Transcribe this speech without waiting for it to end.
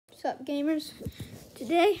What's up, gamers?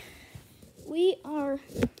 Today we are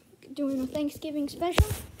doing a Thanksgiving special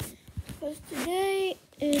because today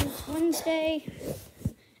is Wednesday,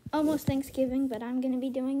 almost Thanksgiving, but I'm going to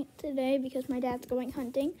be doing it today because my dad's going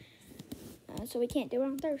hunting, so we can't do it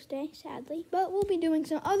on Thursday, sadly. But we'll be doing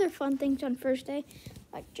some other fun things on Thursday,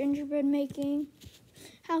 like gingerbread making,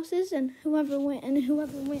 houses, and whoever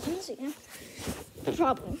wins,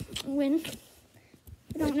 probably win.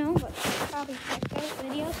 I don't know, but probably check those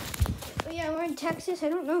videos. But yeah, we're in Texas. I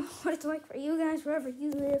don't know what it's like for you guys, wherever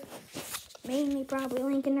you live. Mainly probably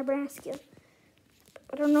Lincoln, Nebraska.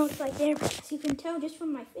 I don't know what it's like there, but as you can tell just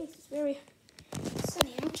from my face, it's very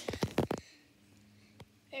sunny out.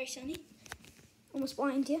 Very sunny. Almost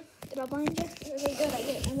blind you. Did I blind you? Really good, I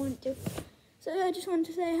did. I wanted to. So yeah, I just wanted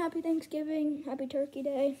to say happy Thanksgiving, happy Turkey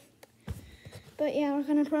Day. But yeah, we're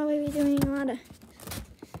going to probably be doing a lot of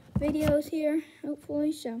videos here,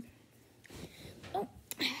 hopefully, so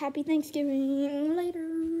happy Thanksgiving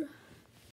later.